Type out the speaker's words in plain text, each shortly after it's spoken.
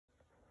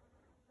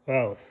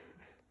Well,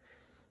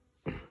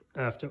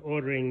 after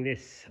ordering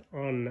this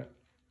on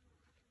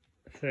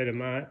 3rd of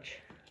March,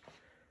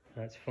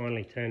 it's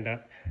finally turned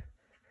up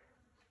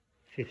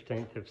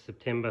 15th of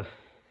September.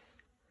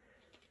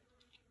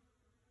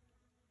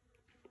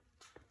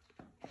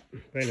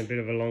 Been a bit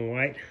of a long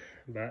wait,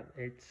 but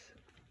it's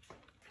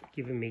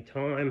given me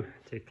time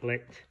to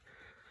collect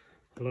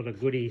a lot of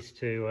goodies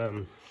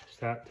to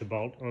start to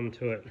bolt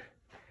onto it.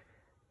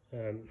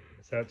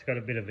 So it's got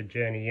a bit of a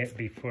journey yet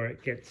before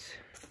it gets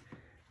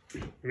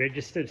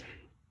registered.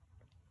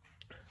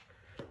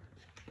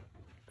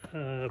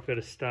 I've got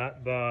to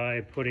start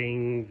by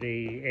putting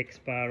the X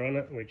bar on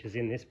it, which is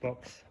in this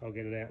box. I'll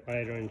get it out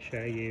later and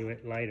show you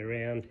it laid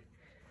around,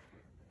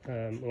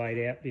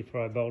 laid out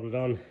before I bolt it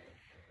on.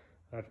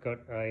 I've got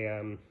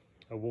a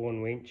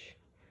worn winch.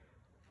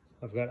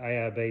 I've got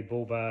ARB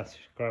bull bar,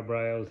 scrub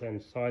rails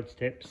and side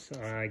steps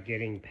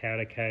getting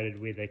powder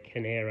coated with a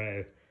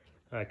Canero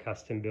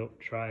custom built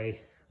tray,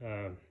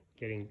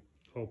 getting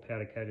all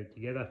powder coated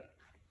together.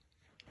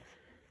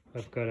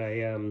 I've got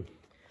a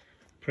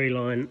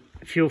pre-line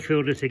fuel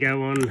filter to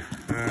go on,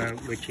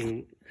 which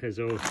has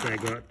also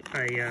got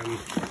a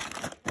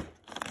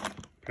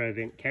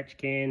Provent catch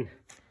can.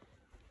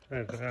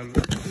 I've got a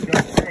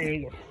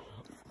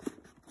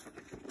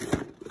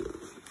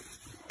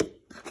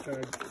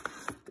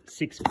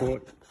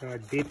 6-port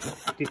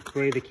diff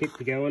breather kit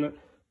to go on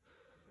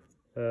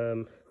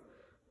it.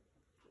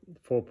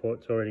 4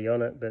 ports already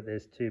on it, but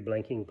there's 2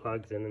 blanking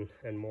plugs and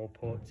more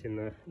ports in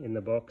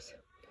the box.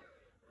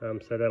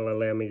 So that'll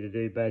allow me to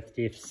do both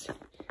diffs,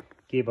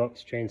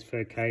 gearbox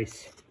transfer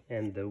case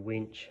and the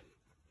winch,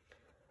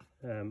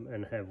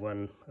 and have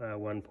one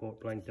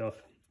port blanked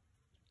off.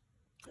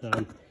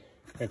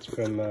 That's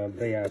from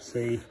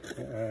BRC,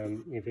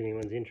 if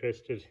anyone's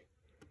interested.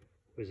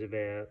 It was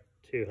about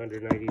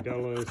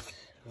 $280.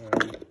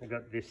 I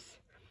got this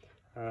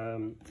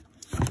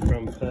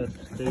from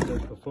Perth Diesel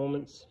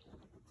Performance.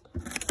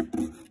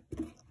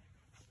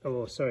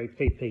 Oh, sorry,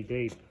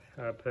 PPD,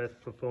 Perth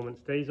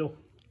Performance Diesel.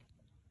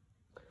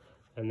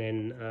 And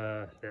then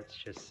that's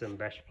just some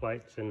bash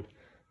plates and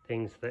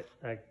things that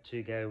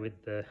to go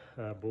with the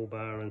bull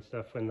bar and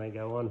stuff when they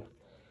go on.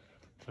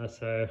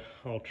 So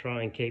I'll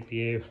try and keep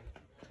you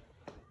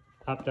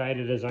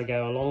updated as I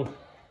go along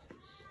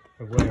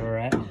of where we're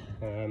at.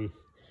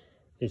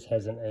 This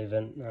hasn't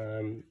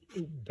even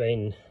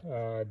been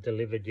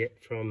delivered yet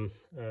from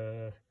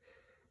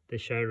the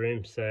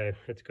showroom, so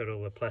it's got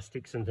all the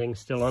plastics and things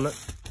still on it.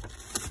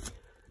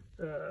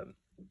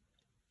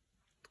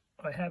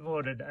 I have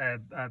ordered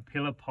a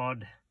pillar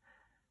pod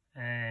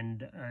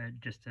and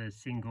just a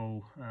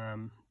single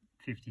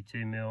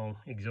 52mm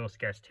exhaust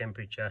gas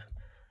temperature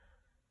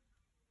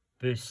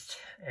boost,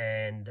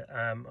 and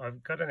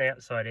I've got an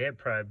outside air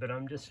probe, but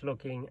I'm just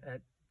looking at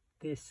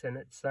this and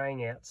it's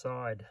saying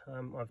outside.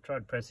 I've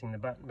tried pressing the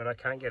button, but I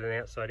can't get an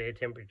outside air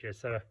temperature,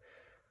 so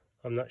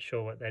I'm not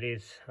sure what that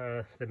is.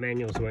 The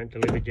manuals weren't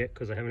delivered yet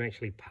because I haven't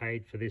actually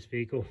paid for this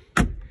vehicle.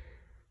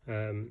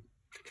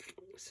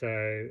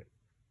 So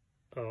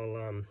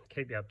I'll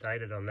keep you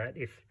updated on that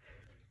if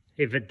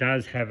it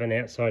does have an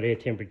outside air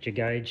temperature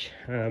gauge,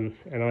 and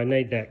I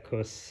need that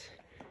because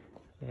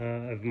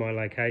of my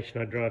location.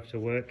 I drive to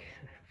work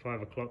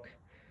 5 o'clock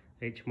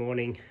each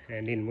morning,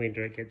 and in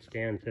winter it gets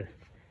down to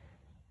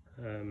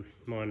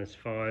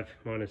 -5,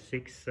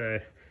 -6. So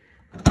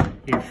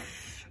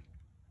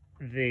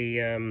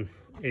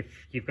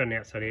if you've got an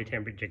outside air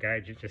temperature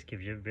gauge, it just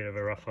gives you a bit of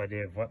a rough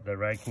idea of what the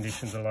road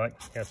conditions are like,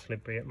 how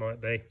slippery it might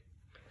be.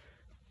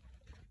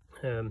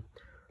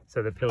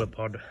 So the pillar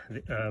pod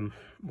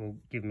will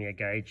give me a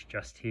gauge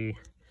just here.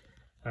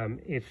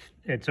 If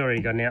it's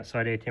already got an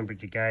outside air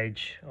temperature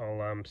gauge,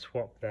 I'll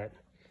swap that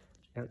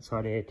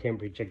outside air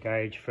temperature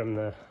gauge from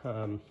the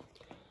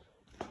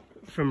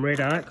from Red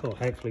Arc, or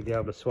hopefully be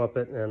able to swap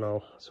it, and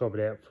I'll swap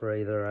it out for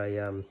either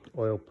a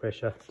oil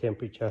pressure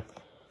temperature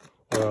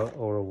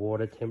or a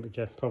water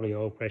temperature, probably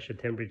oil pressure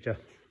temperature.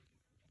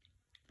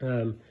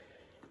 A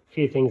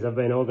few things I've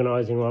been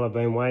organising while I've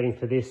been waiting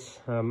for this.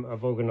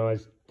 I've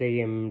organised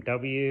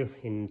DMW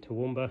in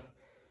Toowoomba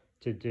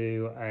to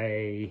do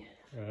a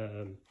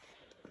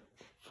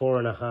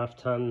 4.5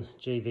 tonne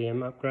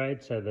GVM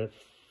upgrade, so the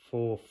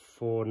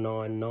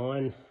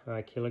 4499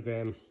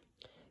 kilogram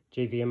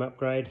GVM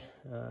upgrade.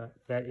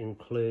 That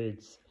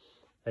includes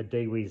a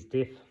DWIS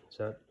diff,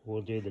 so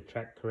we'll do the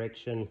track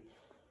correction.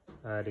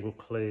 It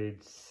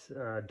includes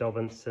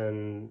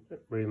Dobinson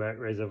remote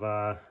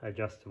reservoir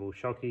adjustable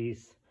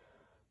shockies,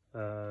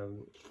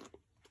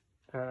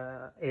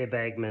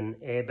 airbagman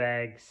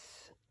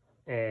airbags,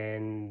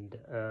 and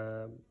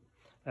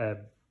a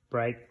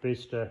brake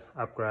booster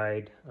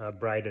upgrade,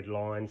 braided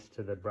lines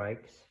to the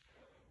brakes,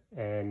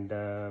 and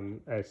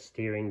a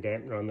steering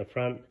dampener on the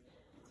front,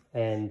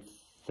 and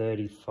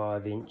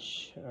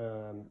 35-inch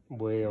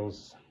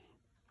wheels,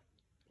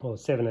 or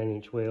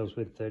 17-inch wheels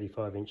with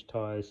 35-inch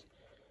tyres.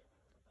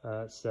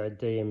 So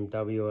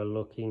DMW are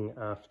looking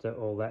after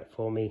all that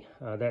for me.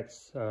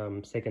 That's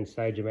second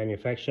stage of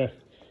manufacture,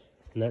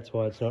 and that's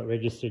why it's not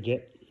registered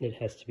yet. It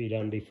has to be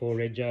done before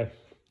rego.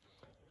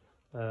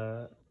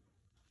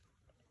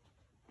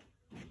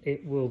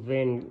 It will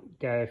then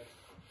go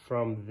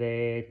from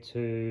there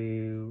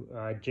to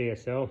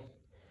GSL.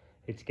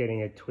 It's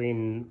getting a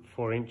twin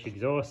 4-inch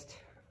exhaust,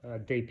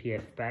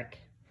 DPF back.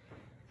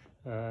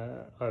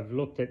 I've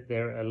looked at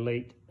their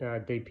Elite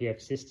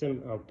DPF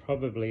system. I'll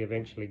probably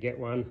eventually get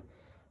one.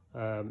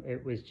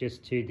 It was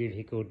just too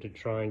difficult to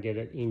try and get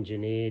it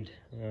engineered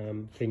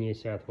for New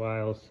South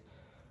Wales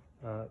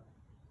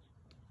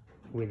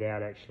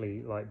without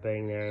actually like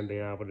being there and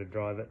being able to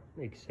drive it,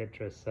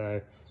 etc.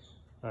 So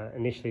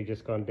initially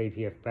just gone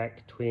DPF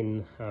back,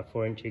 twin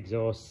 4-inch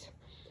exhausts.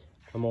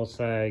 I'm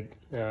also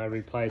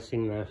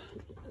replacing the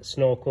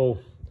snorkel,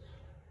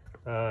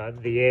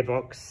 the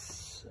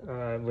airbox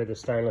with a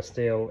stainless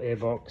steel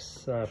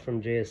airbox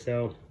from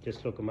GSL.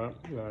 Just look them up,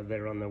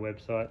 they're on the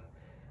website.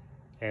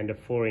 And a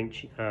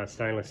 4-inch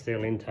stainless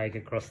steel intake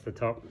across the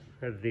top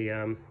of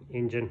the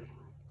engine.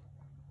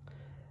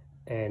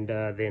 And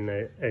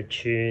then a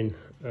tune.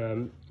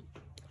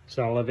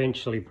 So I'll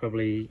eventually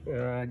probably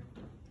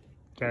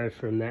go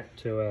from that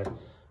to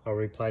I'll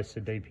replace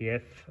the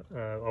DPF.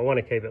 I want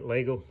to keep it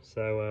legal,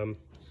 so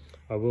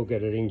I will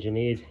get it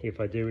engineered if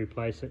I do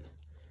replace it.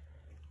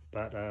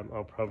 But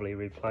I'll probably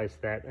replace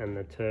that and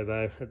the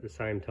turbo at the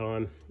same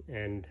time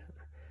and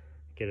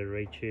get a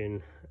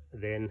retune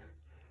then.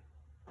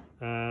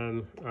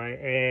 I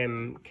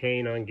am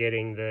keen on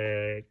getting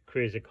the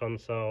cruiser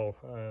console,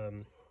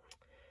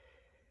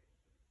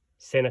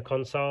 center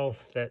console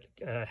that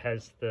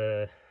has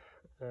the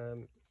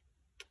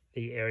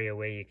area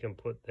where you can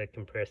put the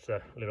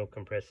compressor, little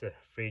compressor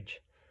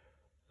fridge,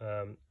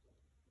 to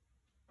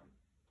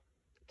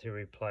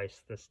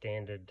replace the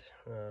standard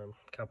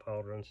cup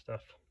holder and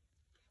stuff.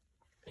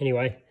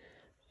 Anyway,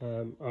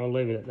 I'll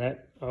leave it at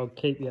that. I'll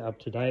keep you up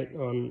to date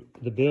on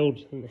the build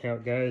and how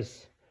it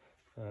goes.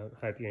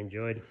 Hope you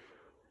enjoyed.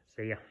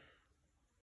 See ya.